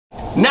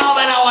Now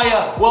then, how are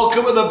you?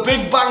 Welcome to the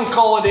Big Bank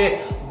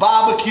Holiday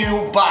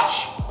Barbecue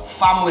Bash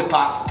Family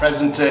Pack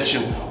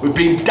presentation. We've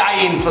been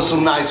dying for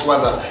some nice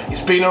weather.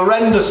 It's been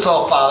horrendous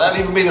so far. There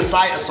hasn't even been a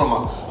sight of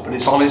summer, but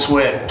it's on its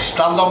way.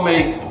 Stand on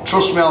me,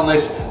 trust me on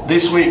this.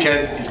 This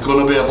weekend is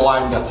going to be a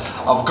blinder.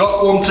 I've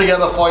got one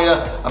together for you.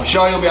 I'm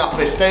sure you'll be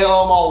happy. Stay at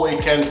home all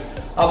weekend.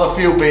 Have a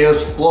few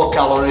beers, low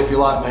calorie if you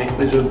like me.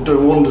 These are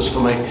doing wonders for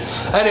me.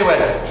 Anyway,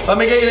 let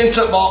me get you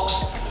into the box.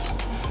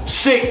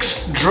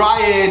 6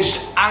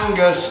 dry-aged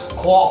Angus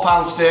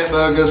quarter-pound steak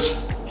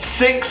burgers,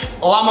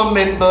 6 lamb and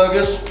mint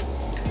burgers,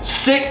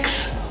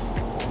 6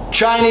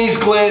 Chinese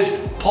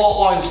glazed pork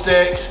loin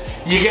steaks.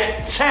 You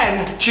get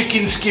 10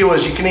 chicken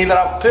skewers. You can either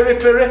have piri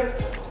piri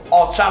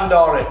or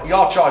tandoori,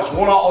 your choice,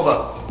 one or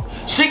other.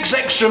 6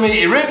 extra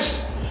meaty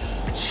ribs,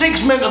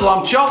 6 minted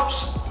lamb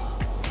chops,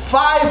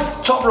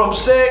 5 top rump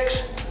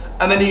steaks,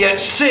 and then you get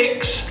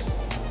 6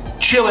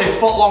 chili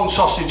foot-long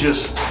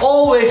sausages.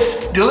 All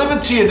this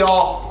delivered to your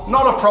door,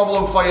 not a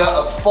problem for you,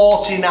 at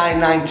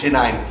 $49.99.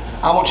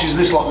 How much is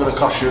this lot going to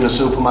cost you in a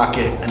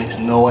supermarket? And it's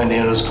nowhere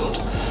near as good.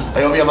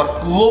 I hope you have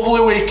a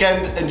lovely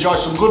weekend, enjoy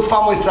some good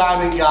family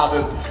time in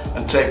garden,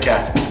 and take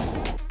care.